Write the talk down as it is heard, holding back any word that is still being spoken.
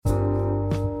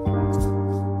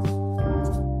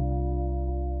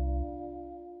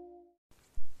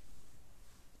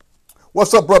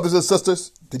What's up, brothers and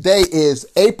sisters? Today is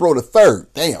April the 3rd.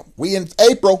 Damn, we in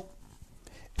April.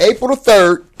 April the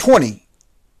 3rd,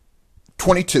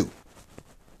 2022.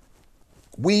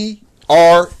 We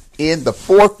are in the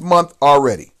 4th month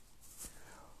already.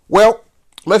 Well,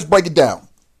 let's break it down.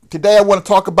 Today I want to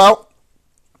talk about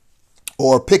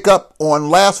or pick up on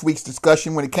last week's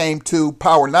discussion when it came to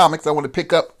Powernomics. I want to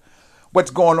pick up what's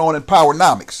going on in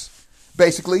Powernomics.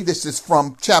 Basically, this is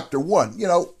from chapter 1.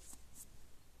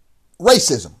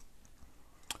 Racism.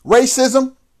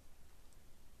 Racism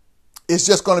is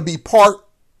just going to be part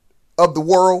of the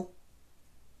world,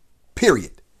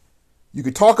 period. You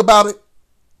can talk about it.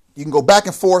 You can go back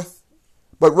and forth.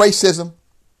 But racism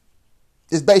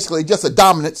is basically just a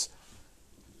dominance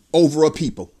over a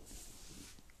people.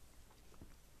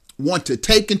 Want to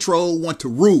take control, want to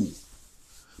rule.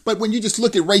 But when you just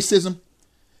look at racism,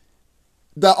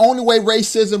 the only way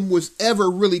racism was ever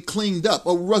really cleaned up,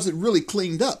 or was it really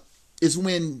cleaned up, is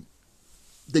when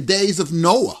the days of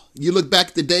Noah. You look back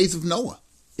at the days of Noah,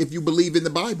 if you believe in the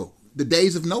Bible, the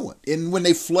days of Noah, and when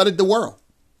they flooded the world,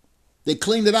 they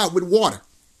cleaned it out with water.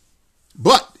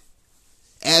 But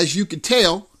as you can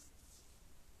tell,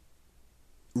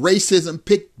 racism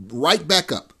picked right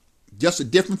back up. Just a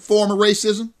different form of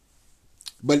racism,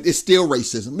 but it's still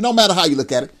racism. No matter how you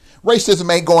look at it,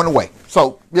 racism ain't going away.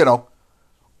 So,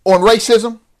 on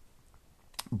racism,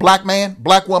 black man,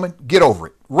 black woman, get over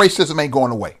it. Racism ain't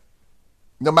going away.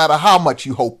 No matter how much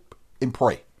you hope and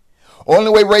pray.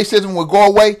 Only way racism will go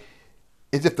away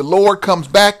is if the Lord comes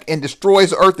back and destroys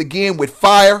the earth again with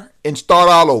fire and start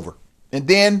all over. And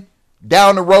then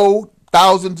down the road,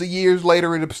 thousands of years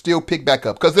later, it'll still pick back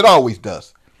up, because it always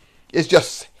does. It's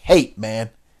just hate, man.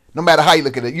 No matter how you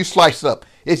look at it, you slice it up.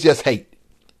 It's just hate.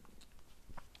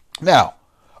 Now,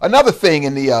 another thing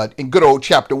in good old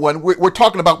chapter 1, we're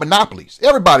talking about monopolies.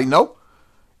 Everybody know,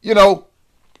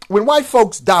 when white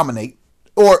folks dominate,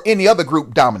 or any other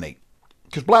group dominate,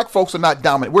 because black folks are not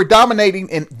dominant. We're dominating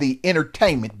in the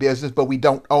entertainment business, but we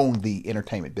don't own the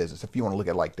entertainment business, if you want to look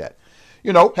at it like that.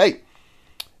 Hey,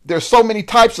 there's so many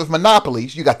types of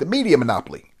monopolies. You got the media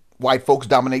monopoly. White folks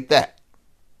dominate that.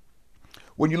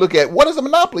 When you look at what is a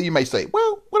monopoly, you may say,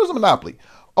 well, what is a monopoly?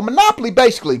 A monopoly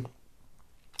basically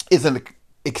is an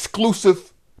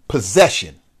exclusive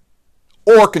possession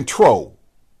or control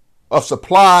of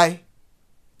supply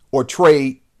or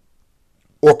trade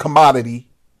or commodity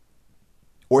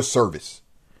or service.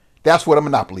 That's what a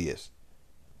monopoly is.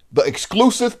 The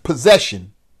exclusive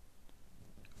possession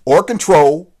or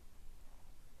control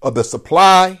of the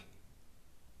supply,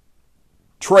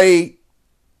 trade,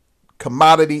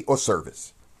 commodity, or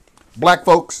service. Black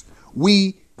folks,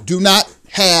 we do not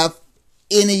have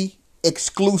any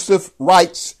exclusive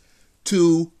rights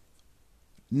to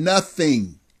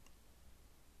nothing.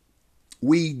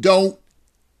 We don't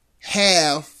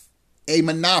have a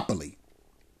monopoly.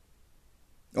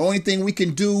 The only thing we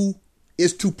can do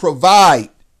is to provide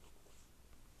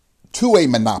to a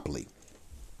monopoly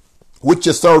with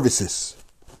your services,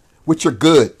 with your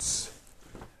goods,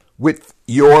 with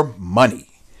your money.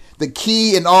 The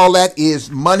key in all that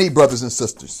is money, brothers and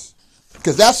sisters,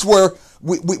 because that's where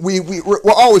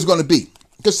we're always going to be.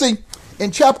 Because see,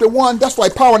 in chapter 1, that's why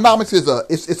Powernomics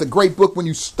is a great book when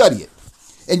you study it.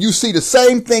 And you see the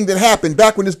same thing that happened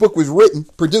back when this book was written,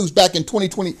 produced back in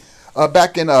 2020,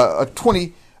 back in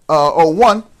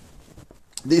 2001.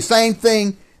 The same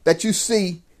thing that you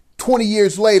see 20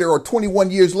 years later or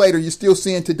 21 years later, you're still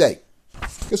seeing today.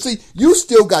 You see, you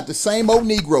still got the same old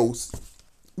Negroes,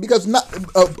 because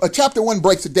chapter 1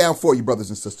 breaks it down for you, brothers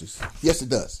and sisters. Yes, it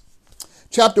does.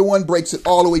 Chapter 1 breaks it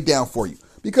all the way down for you,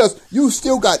 because you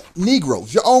still got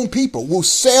Negroes, your own people, will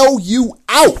sell you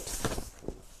out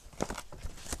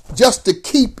just to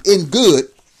keep in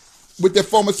good with their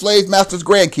former slave masters'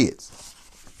 grandkids.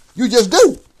 You just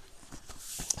do.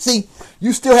 See,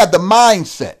 you still have the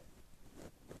mindset,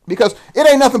 because it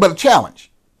ain't nothing but a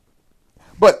challenge.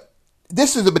 But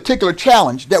this is a particular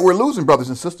challenge that we're losing, brothers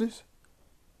and sisters.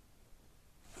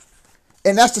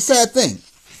 And that's the sad thing,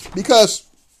 because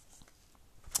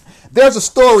there's a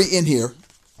story in here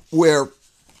where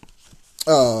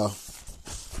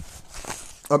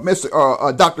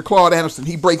Dr. Claude Anderson,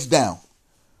 he breaks down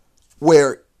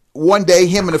where one day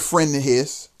him and a friend of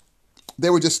his, they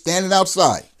were just standing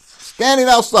outside,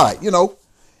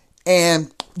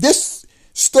 and this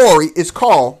story is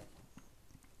called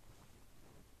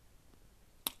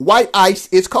White Ice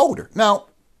is Colder. Now,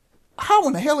 how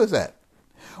in the hell is that?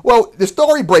 Well, the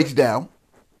story breaks down.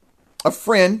 A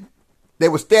friend, they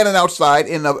were standing outside,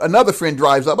 and another friend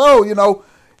drives up. Oh,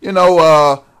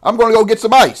 I'm going to go get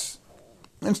some ice.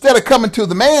 Instead of coming to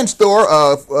the man's store,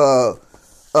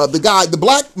 the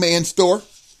black man's store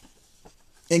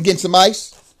and getting some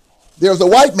ice. There was a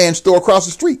white man's store across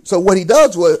the street. So what he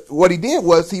did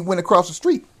was he went across the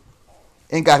street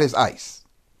and got his ice.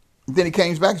 Then he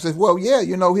came back and says, well, yeah,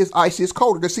 his ice is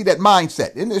colder. To see that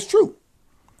mindset. And it's true.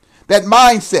 That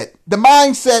mindset, the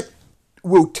mindset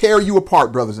will tear you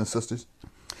apart, brothers and sisters.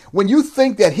 When you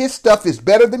think that his stuff is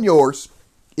better than yours,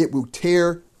 it will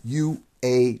tear you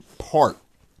apart.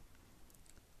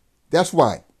 That's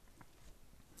why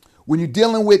when you're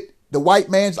dealing with the white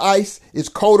man's ice, is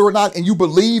colder or not, and you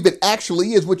believe it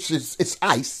actually is, which is it's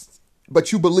ice,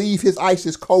 but you believe his ice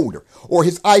is colder, or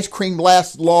his ice cream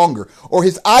lasts longer, or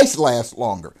his ice lasts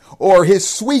longer, or his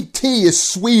sweet tea is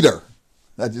sweeter.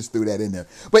 I just threw that in there.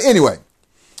 But anyway,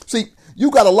 see,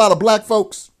 you got a lot of black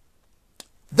folks,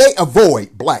 they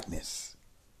avoid blackness.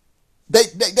 They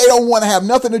don't want to have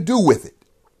nothing to do with it.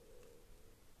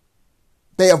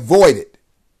 They avoid it.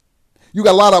 You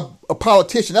got a lot of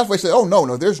politicians. That's why they say, oh,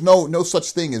 no, there's no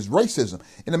such thing as racism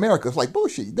in America. It's like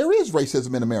bullshit. There is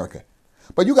racism in America.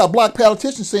 But you got black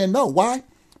politicians saying no. Why?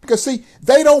 Because, see,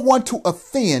 they don't want to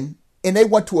offend, and they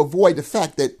want to avoid the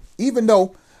fact that even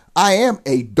though I am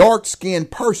a dark-skinned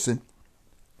person,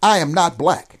 I am not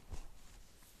black.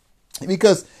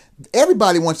 Because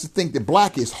everybody wants to think that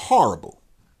black is horrible.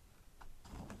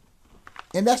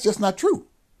 And that's just not true.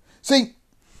 See,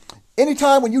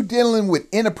 anytime when you're dealing with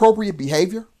inappropriate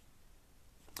behavior,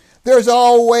 there's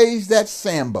always that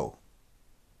Sambo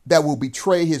that will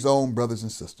betray his own brothers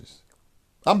and sisters.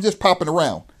 I'm just popping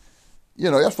around.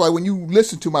 That's why when you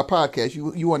listen to my podcast,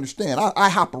 you understand. I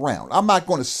hop around. I'm not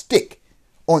going to stick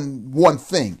on one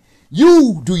thing.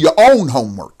 You do your own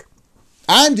homework.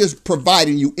 I'm just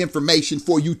providing you information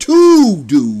for you to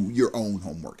do your own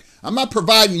homework. I'm not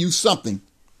providing you something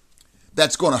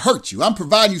that's going to hurt you. I'm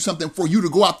providing you something for you to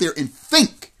go out there and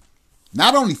think.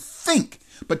 Not only think,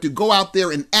 but to go out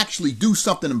there and actually do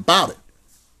something about it.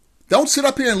 Don't sit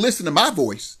up here and listen to my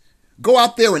voice. Go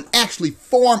out there and actually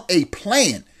form a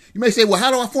plan. You may say, well,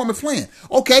 how do I form a plan?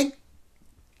 Okay,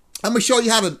 I'm going to show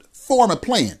you how to form a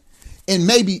plan and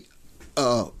maybe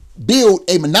build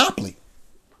a monopoly.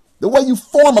 The way you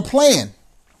form a plan,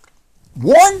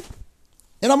 one,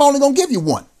 and I'm only going to give you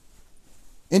one.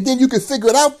 And then you can figure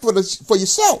it out for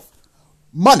yourself.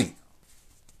 Money.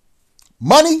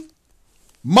 Money.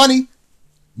 Money.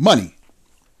 Money.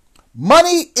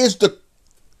 Money is the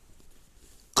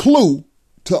clue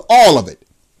to all of it.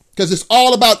 Because it's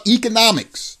all about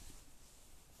economics.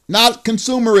 Not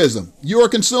consumerism. You're a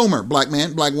consumer, black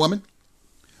man, black woman.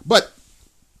 But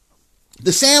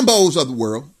the Sambos of the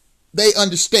world, they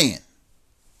understand.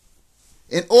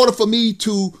 In order for me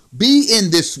to be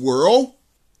in this world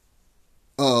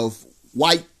of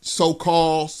white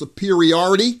so-called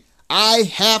superiority, I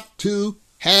have to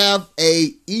have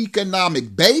a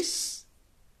economic base,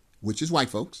 which is white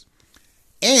folks,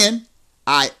 and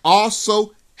I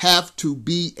also have to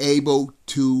be able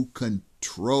to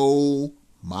control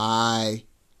my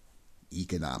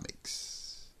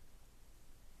economics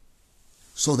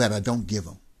so that I don't give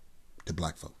them to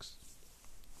black folks.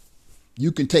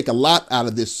 You can take a lot out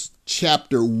of this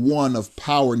chapter 1 of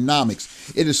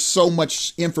Powernomics. It is so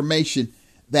much information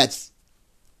that's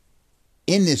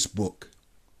in this book,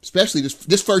 especially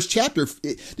this first chapter.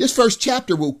 This first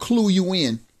chapter will clue you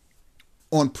in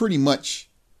on pretty much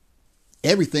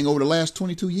everything over the last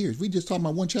 22 years. We just talking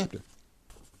about one chapter.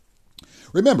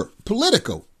 Remember,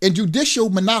 political and judicial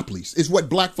monopolies is what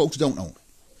black folks don't own.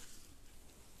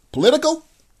 Political,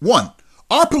 one,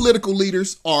 our political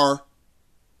leaders are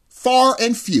far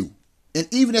and few. And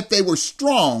even if they were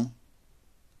strong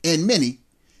and many,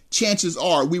 chances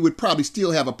are we would probably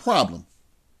still have a problem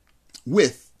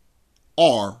with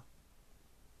our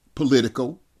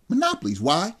political monopolies.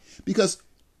 Why? Because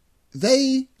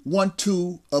they want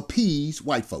to appease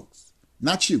white folks,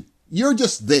 not you. You're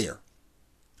just there.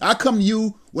 I come to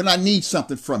you when I need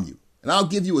something from you, and I'll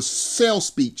give you a sales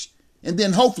speech, and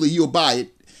then hopefully you'll buy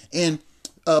it. And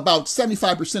about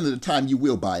 75% of the time you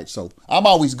will buy it. So I'm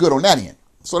always good on that end.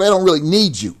 So they don't really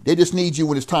need you. They just need you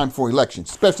when it's time for elections,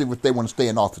 especially if they want to stay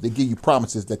in office. They give you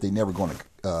promises that they never going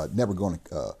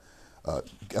to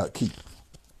keep.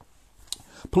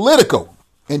 Political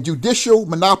and judicial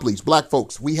monopolies, black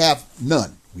folks, we have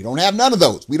none. We don't have none of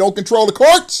those. We don't control the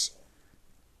courts.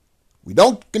 We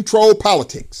don't control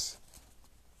politics.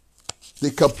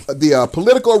 The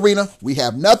political arena, we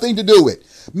have nothing to do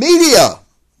with. Media,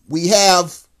 we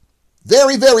have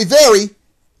very, very, very,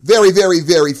 very, very,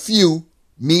 very few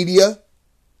media.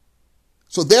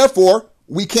 So therefore,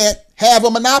 we can't have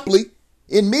a monopoly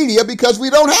in media because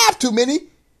we don't have too many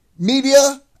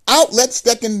media outlets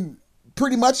that can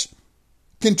pretty much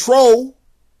control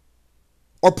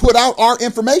or put out our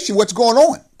information, what's going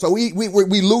on. So we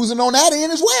losing on that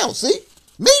end as well. See,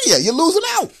 media, you're losing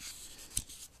out.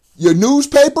 Your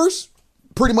newspapers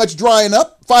pretty much drying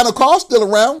up. Final Call still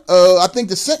around. I think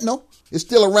the Sentinel is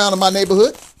still around in my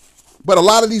neighborhood. But a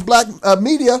lot of these black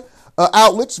media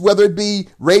outlets, whether it be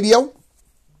radio,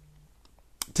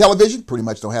 television, pretty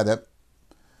much don't have that.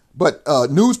 But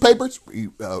newspapers,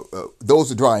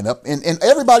 those are drying up. And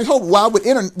everybody's hoping, while with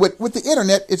the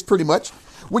internet, it's pretty much,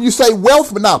 when you say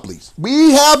wealth monopolies,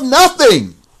 we have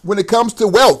nothing when it comes to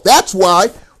wealth. That's why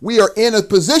we are in a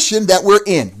position that we're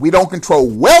in. We don't control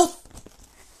wealth.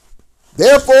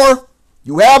 Therefore,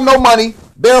 you have no money.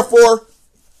 Therefore,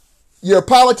 your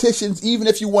politicians, even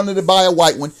if you wanted to buy a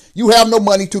white one, you have no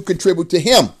money to contribute to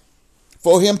him,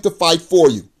 for him to fight for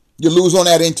you. You lose on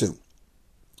that end too.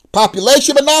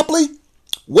 Population monopoly,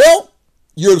 well,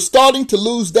 you're starting to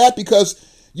lose that because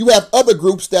you have other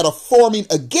groups that are forming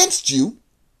against you.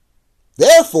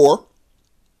 Therefore,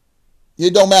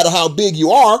 it don't matter how big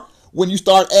you are when you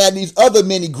start adding these other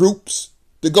many groups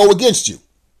to go against you.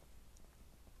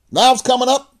 Now it's coming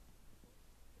up.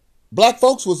 Black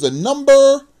folks was the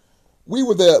number. We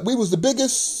was the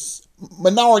biggest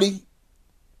minority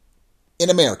in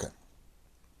America.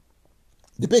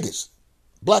 The biggest.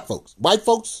 Black folks. White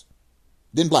folks,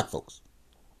 then black folks.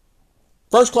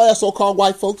 First class so-called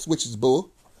white folks, which is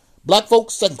bull. Black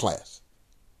folks, second class.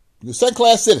 You're second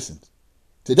class citizens.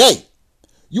 Today,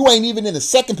 you ain't even in the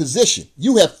second position.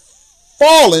 You have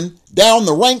fallen down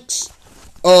the ranks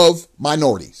of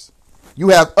minorities. You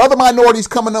have other minorities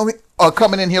coming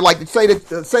in here, like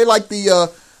like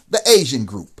the Asian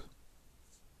group.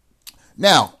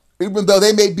 Now, even though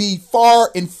they may be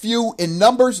far and few in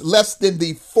numbers, less than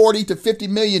the 40 to 50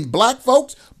 million black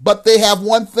folks, but they have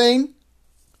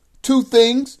two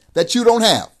things that you don't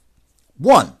have.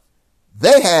 One,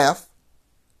 they have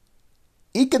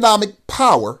economic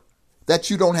power that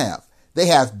you don't have. They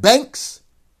have banks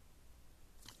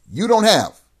you don't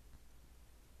have.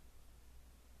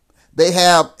 They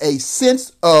have a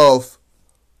sense of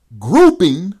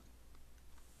grouping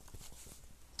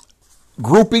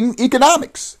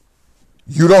economics.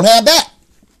 You don't have that.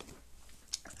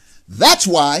 That's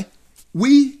why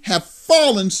we have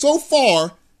fallen so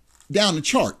far down the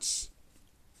charts,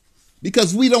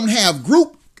 because we don't have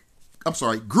group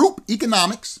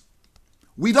economics.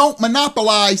 We don't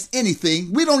monopolize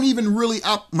anything. We don't even really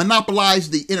monopolize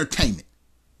the entertainment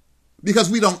because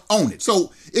we don't own it.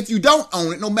 So if you don't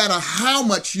own it, no matter how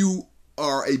much you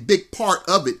are a big part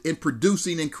of it in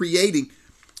producing and creating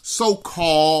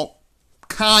so-called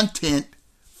content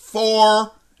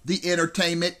for the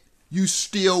entertainment, you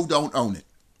still don't own it.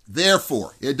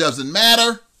 Therefore, it doesn't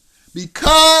matter,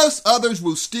 because others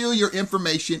will steal your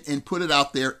information and put it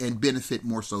out there and benefit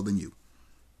more so than you.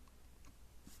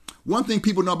 One thing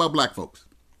people know about black folks: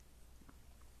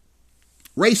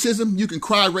 racism. You can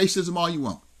cry racism all you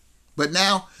want, but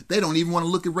now they don't even want to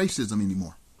look at racism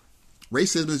anymore.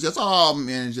 Racism is just, oh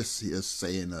man, just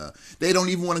saying. They don't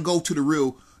even want to go to the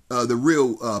real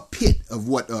pit of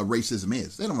what racism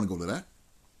is. They don't want to go to that.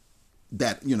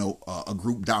 That, a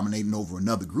group dominating over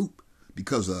another group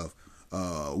because of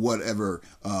whatever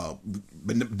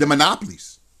the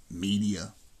monopolies,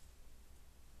 media,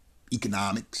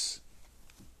 economics,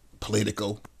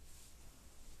 political,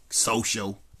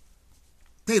 social.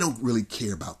 They don't really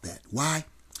care about that. Why?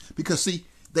 Because, see,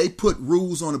 they put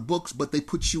rules on the books, but they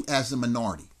put you as a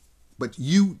minority. But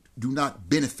you do not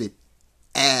benefit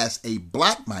as a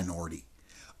black minority.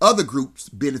 Other groups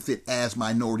benefit as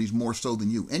minorities more so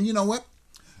than you. And you know what?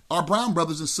 Our brown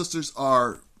brothers and sisters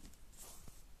are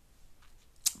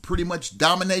pretty much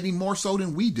dominating more so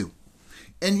than we do.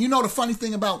 And you know the funny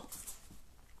thing about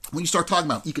when you start talking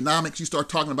about economics, you start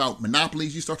talking about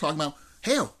monopolies, you start talking about,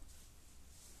 hell,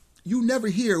 you never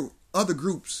hear other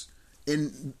groups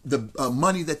and the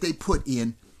money that they put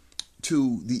in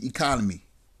to the economy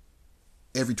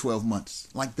every 12 months,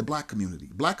 like the black community.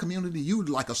 Black community, you're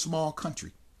like a small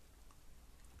country.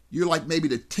 You're like maybe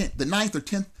the ninth or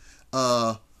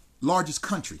 10th largest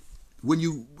country.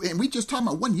 And we just talking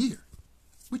about 1 year.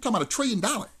 We're talking about $1 trillion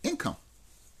income.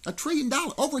 $1 trillion,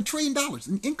 over $1 trillion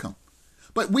in income.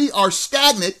 But we are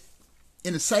stagnant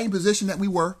in the same position that we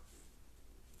were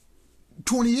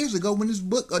 20 years ago when this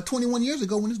book, 21 years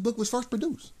ago when this book was first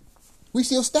produced. We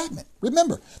still stagnant.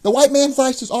 Remember, the white man's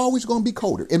ice is always going to be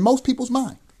colder in most people's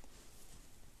mind.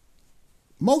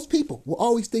 Most people will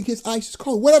always think his ice is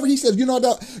cold. Whatever he says, you know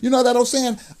that old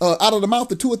saying, out of the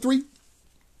mouth of two or three?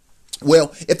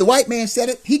 Well, if the white man said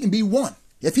it, he can be one.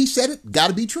 If he said it, got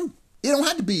to be true. It don't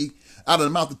have to be out of the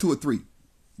mouth of two or three.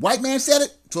 White man said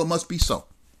it, so it must be so.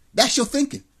 That's your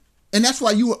thinking. And that's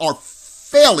why you are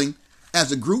failing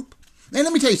as a group. And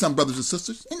let me tell you something, brothers and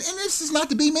sisters, and this is not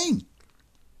to be mean.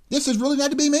 This is really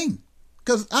not to be mean,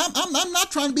 because I'm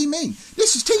not trying to be mean.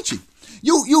 This is teaching.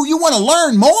 You want to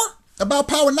learn more about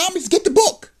Powernomics? Get the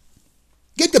book.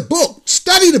 Get the book.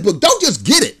 Study the book. Don't just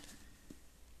get it.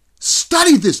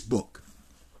 Study this book.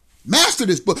 Master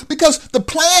this book, because the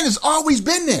plan has always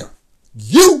been there.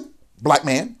 You, black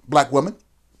man, black woman,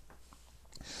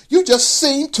 you just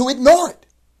seem to ignore it.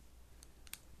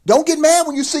 Don't get mad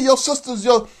when you see your sisters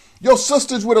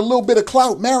with a little bit of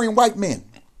clout marrying white men.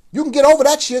 You can get over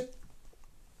that shit.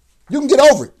 You can get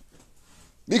over it.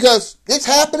 Because it's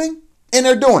happening and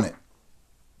they're doing it.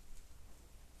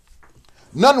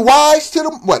 None wise to the,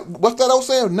 what's that old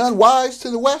saying? None wise to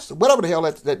the west? Whatever the hell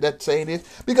that saying is.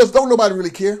 Because don't nobody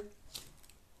really care.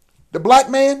 The black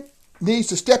man needs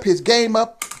to step his game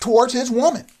up towards his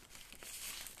woman.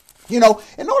 You know,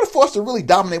 in order for us to really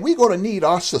dominate, we're going to need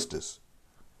our sisters.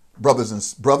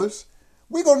 Brothers,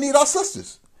 we're going to need our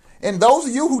sisters. And those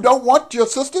of you who don't want your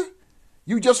sister,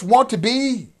 you just want to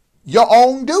be your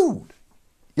own dude,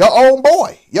 your own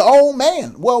boy, your own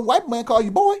man. Well, white man call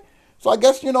you boy, so I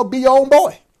guess, be your own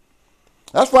boy.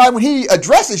 That's why when he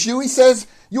addresses you, he says,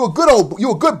 you're a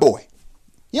good boy.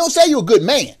 He don't say you're a good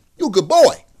man, you're a good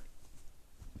boy.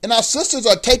 And our sisters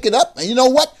are taken up, and you know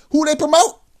what? Who they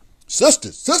promote?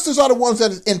 Sisters. Sisters are the ones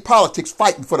that is in politics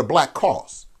fighting for the black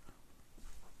cause.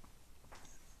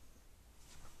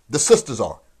 The sisters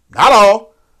are. Not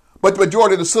all, but the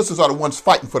majority of the sisters are the ones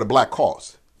fighting for the black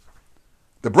cause.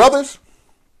 The brothers,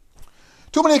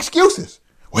 too many excuses.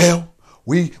 Well,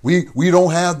 we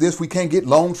don't have this. We can't get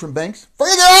loans from banks.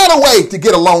 Figure out a way to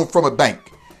get a loan from a bank.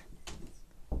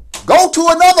 Go to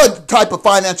another type of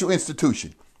financial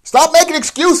institution. Stop making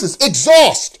excuses.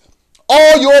 Exhaust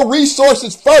all your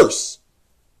resources first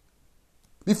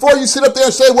before you sit up there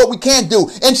and say what we can't do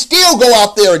and still go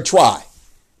out there and try.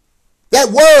 That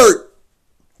word,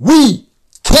 we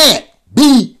can't,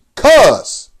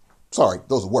 because. Sorry,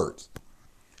 those are words.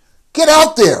 Get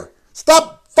out there.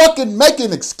 Stop fucking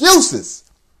making excuses.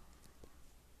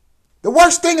 The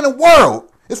worst thing in the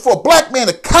world is for a black man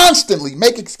to constantly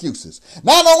make excuses.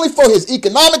 Not only for his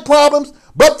economic problems,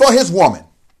 but for his woman.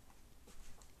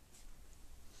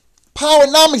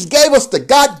 Powernomics gave us the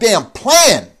goddamn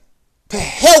plan to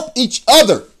help each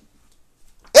other.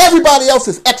 Everybody else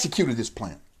has executed this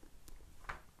plan.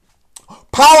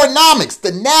 Powernomics,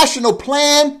 the national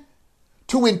plan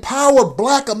to empower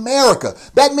black America.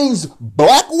 That means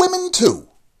black women too.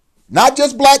 Not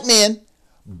just black men,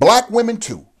 black women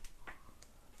too.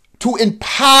 To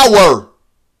empower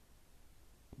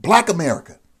black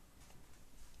America.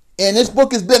 And this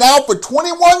book has been out for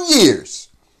 21 years.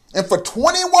 And for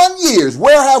 21 years,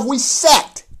 where have we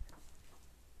sat?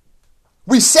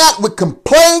 We sat with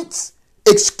complaints,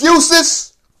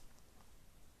 excuses,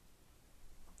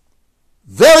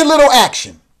 very little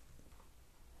action.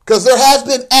 Because there has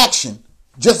been action,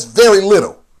 just very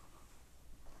little.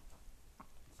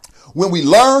 When we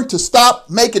learn to stop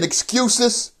making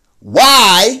excuses,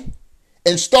 why,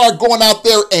 and start going out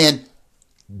there and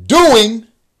doing,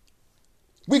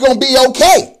 we're going to be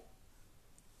okay.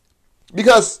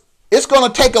 Because it's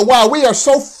going to take a while. We are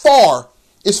so far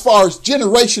as far as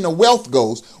generational wealth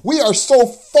goes. We are so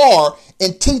far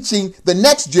in teaching the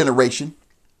next generation.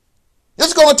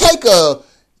 It's going to take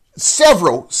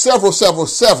several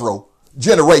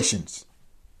generations.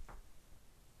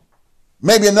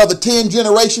 Maybe another 10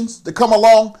 generations to come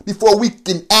along before we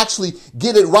can actually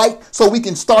get it right, so we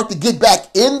can start to get back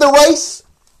in the race.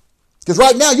 Because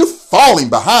right now you're falling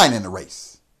behind in the race.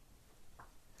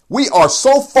 We are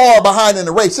so far behind in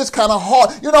the race. It's kind of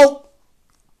hard.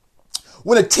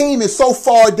 When a team is so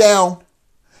far down,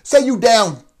 say you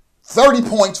down 30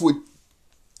 points with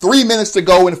 3 minutes to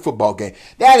go in a football game.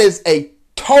 That is a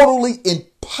totally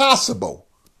impossible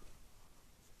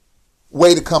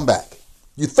way to come back.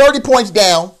 You're 30 points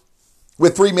down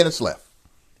with 3 minutes left.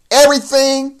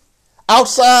 Everything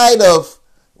outside of,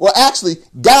 actually,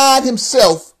 God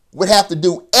himself would have to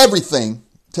do everything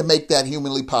to make that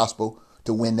humanly possible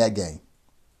to win that game.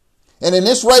 And in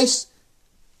this race,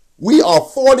 we are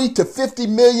 40 to 50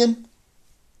 million,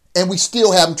 and we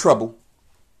still having trouble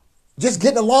just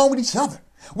getting along with each other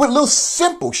with little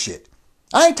simple shit.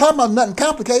 I ain't talking about nothing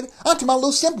complicated. I'm talking about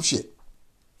little simple shit.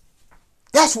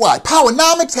 That's why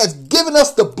Powernomics has given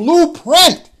us the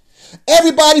blueprint.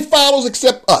 Everybody follows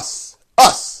except us.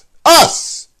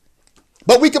 Us.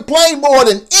 But we complain more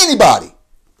than anybody.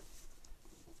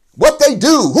 What they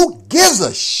do, who gives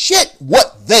a shit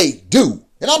what they do?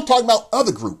 And I'm talking about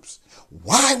other groups.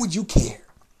 Why would you care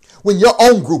when your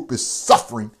own group is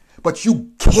suffering, but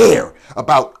you care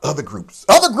about other groups?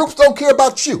 Other groups don't care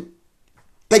about you.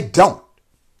 They don't.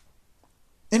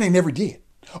 And they never did.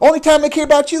 Only time they care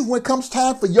about you when it comes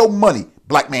time for your money,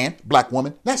 black man, black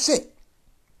woman. That's it.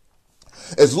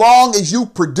 As long as you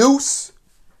produce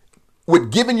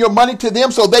with giving your money to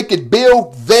them so they could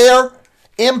build their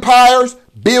empires,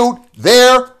 build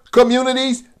their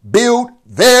communities, build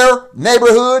their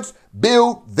neighborhoods,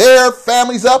 build their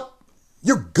families up,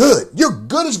 you're good. You're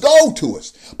good as gold to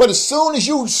us. But as soon as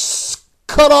you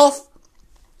cut off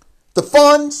the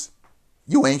funds,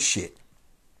 you ain't shit.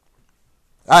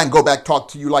 I can go back talk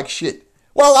to you like shit.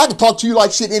 Well, I can talk to you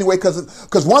like shit anyway,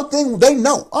 because one thing they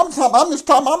know. I'm not just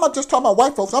talking about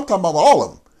white folks. I'm talking about all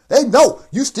of them. They know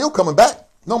you still coming back.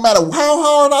 No matter how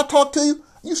hard I talk to you,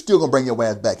 you still gonna bring your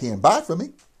ass back here and buy from me.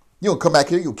 You gonna come back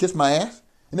here, you'll kiss my ass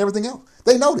and everything else.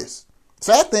 They know this.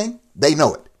 Sad thing, they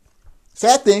know it.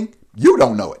 Sad thing, you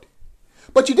don't know it.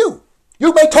 But you do.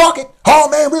 You may talk it. Oh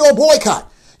man, we're gonna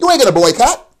boycott. You ain't gonna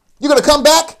boycott. You're gonna come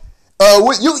back.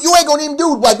 You ain't gonna even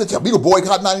do like this. We gonna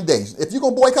boycott 90 days. If you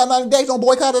gonna boycott 90 days, don't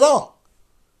boycott at all.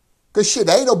 Cause shit,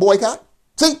 there ain't no boycott.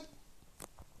 See,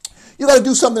 you gotta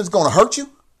do something that's gonna hurt you.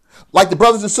 Like the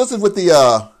brothers and sisters with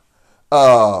the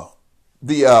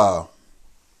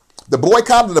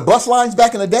boycott of the bus lines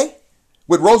back in the day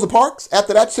with Rosa Parks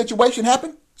after that situation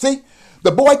happened. See,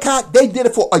 the boycott, they did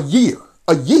it for a year.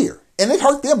 And it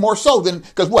hurt them more so than,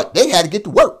 because what? They had to get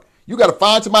to work. You got to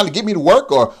find somebody to get me to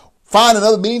work or find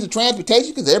another means of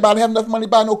transportation because everybody have enough money to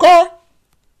buy no car.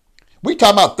 We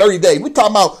talking about 30 days. We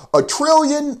talking about $1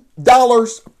 trillion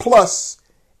plus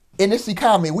in this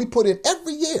economy we put in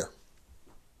every year.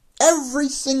 Every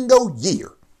single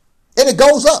year. And it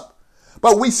goes up.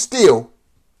 But we still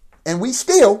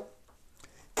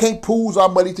can't pool our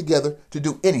money together to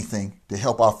do anything to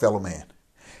help our fellow man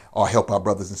or help our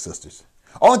brothers and sisters.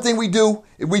 Only thing we do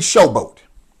is we showboat.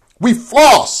 We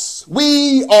floss.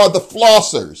 We are the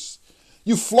flossers.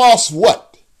 You floss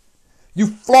what? You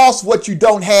floss what you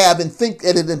don't have and think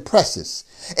that it impresses.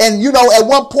 And you know, at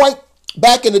one point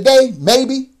back in the day,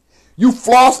 maybe you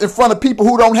floss in front of people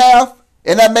who don't have,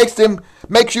 and that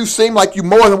makes you seem like you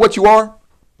more than what you are.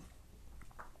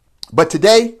 But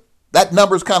today, that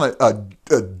number is kind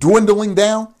of dwindling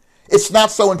down. It's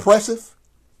not so impressive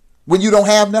when you don't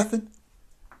have nothing.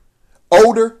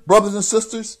 Older brothers and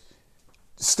sisters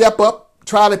step up,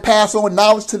 try to pass on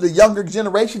knowledge to the younger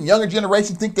generation. Younger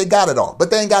generation think they got it all,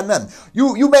 but they ain't got nothing.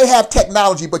 You may have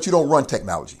technology, but you don't run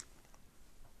technology.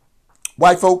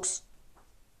 White folks,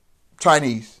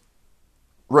 Chinese,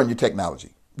 run your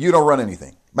technology. You don't run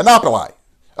anything. Monopolize.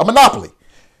 A monopoly.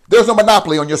 There's no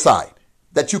monopoly on your side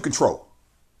that you control.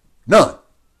 None.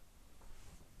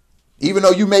 Even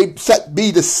though you may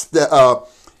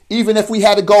even if we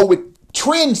had to go with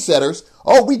trendsetters,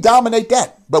 we dominate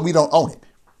that, but we don't own it.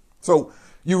 So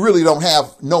you really don't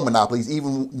have no monopolies,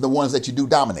 even the ones that you do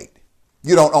dominate.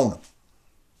 You don't own them.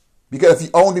 Because if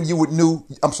you owned them, you would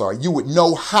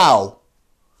know how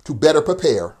to better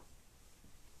prepare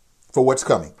for what's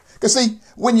coming. Because see,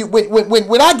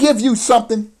 when I give you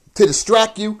something to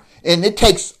distract you and it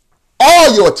takes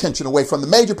all your attention away from the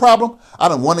major problem, I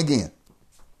done won again.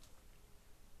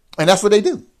 And that's what they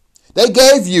do. They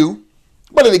gave you,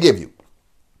 what did they give you?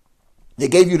 They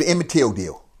gave you the Emmett Till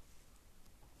deal.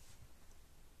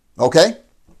 Okay?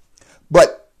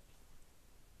 But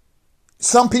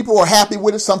some people are happy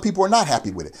with it. Some people are not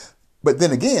happy with it. But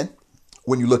then again,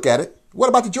 when you look at it, what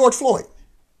about the George Floyd?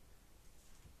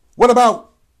 What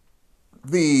about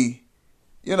the,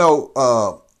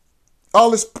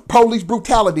 all this police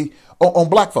brutality on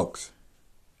black folks?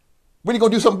 When are you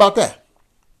going to do something about that?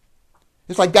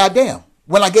 It's like, goddamn,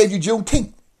 when I gave you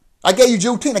Juneteenth, I gave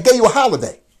you a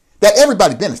holiday that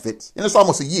everybody benefits, and it's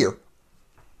almost a year.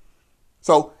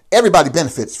 So everybody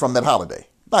benefits from that holiday,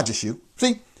 not just you.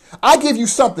 See, I give you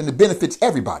something that benefits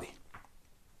everybody,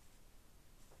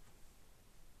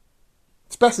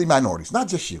 especially minorities, not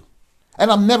just you. And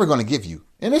I'm never going to give you,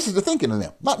 and this is the thinking of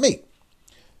them, not me.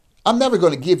 I'm never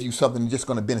going to give you something that's just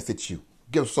going to benefit you.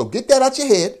 So get that out your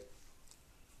head,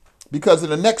 because in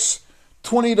the next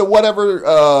 20 to whatever,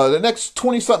 the next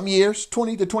 20 something years,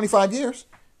 20 to 25 years,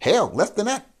 hell, less than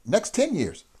that, next 10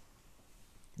 years,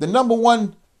 the number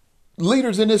one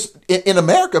leaders in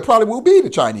America probably will be the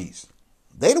Chinese.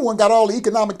 They the one got all the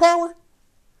economic power.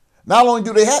 Not only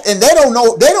do they have, and they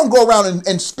don't go around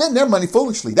and spend their money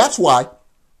foolishly. That's why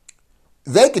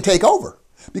they can take over,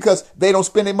 because they don't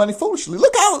spend their money foolishly.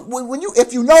 Look how,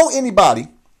 if you know anybody,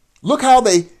 look how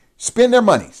they spend their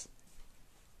monies.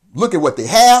 Look at what they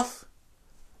have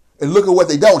and look at what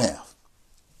they don't have.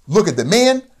 Look at the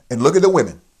men and look at the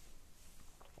women.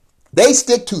 They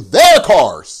stick to their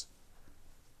cars.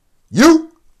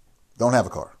 You don't have a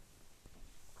car.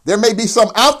 There may be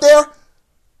some out there,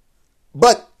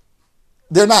 but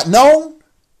they're not known.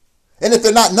 And if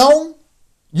they're not known,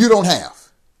 you don't have.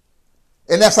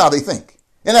 And that's how they think.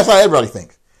 And that's how everybody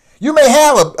thinks. You may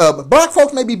have black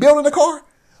folks may be building a car,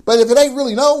 but if it ain't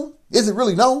really known, is it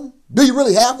really known? Do you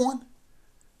really have one?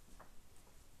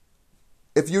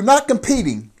 If you're not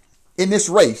competing in this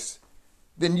race,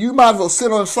 then you might as well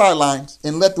sit on the sidelines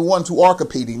and let the ones who are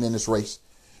competing in this race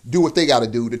do what they got to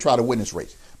do to try to win this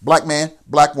race. Black man,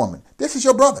 black woman. This is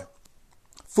your brother.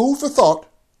 Food for thought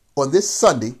on this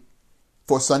Sunday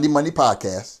for Sunday Monday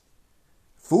podcast.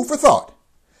 Food for thought.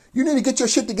 You need to get your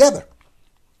shit together.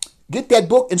 Get that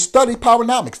book and study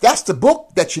Powernomics. That's the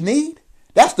book that you need.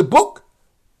 That's the book.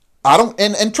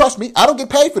 And trust me, I don't get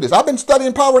paid for this. I've been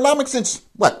studying Powernomics since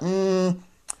what?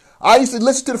 I used to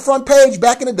listen to the front page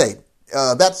back in the day.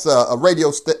 That's a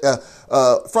radio.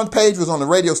 Front page was on the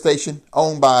radio station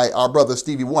owned by our brother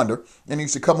Stevie Wonder, and it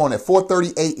used to come on at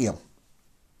 4:30 a.m.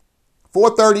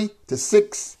 4:30 to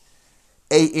 6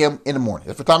 a.m. in the morning.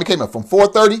 That's the time it came up, from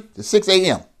 4:30 to 6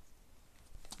 a.m.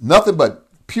 Nothing but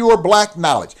pure black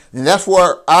knowledge, and that's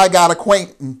where I got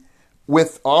acquainted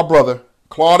with our brother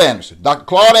Claude Anderson. Dr.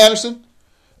 Claude Anderson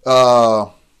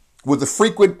was a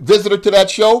frequent visitor to that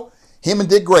show. Him and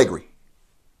Dick Gregory.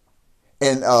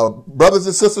 And brothers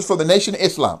and sisters for the Nation of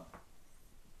Islam.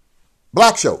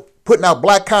 Black show, putting out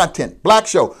black content. Black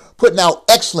show, putting out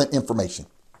excellent information.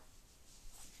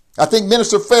 I think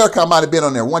Minister Farrakhan might have been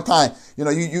on there one time. You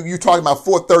know, you're talking about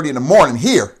 4:30 in the morning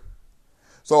here.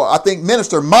 So I think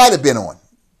Minister might have been on.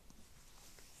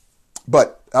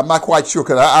 But I'm not quite sure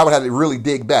because I would have to really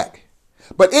dig back.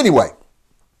 But anyway,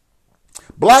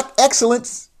 black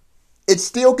excellence, it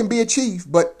still can be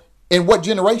achieved, but in what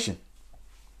generation?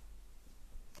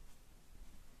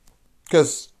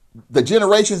 Because the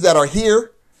generations that are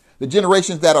here, the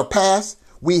generations that are past,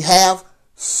 we have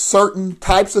certain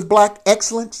types of black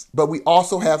excellence, but we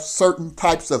also have certain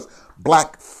types of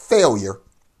black failure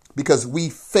because we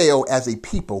fail as a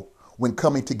people when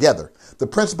coming together. The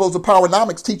principles of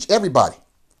Powernomics teach everybody,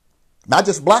 not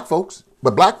just black folks,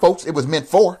 but black folks it was meant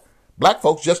for. Black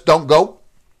folks just don't go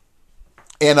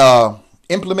and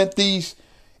implement these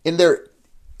in their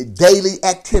daily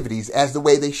activities as the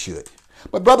way they should.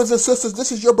 But brothers and sisters,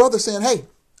 this is your brother saying, hey,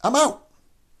 I'm out.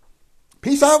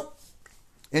 Peace out.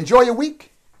 Enjoy your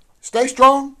week. Stay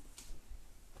strong.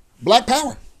 Black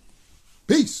power.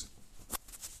 Peace.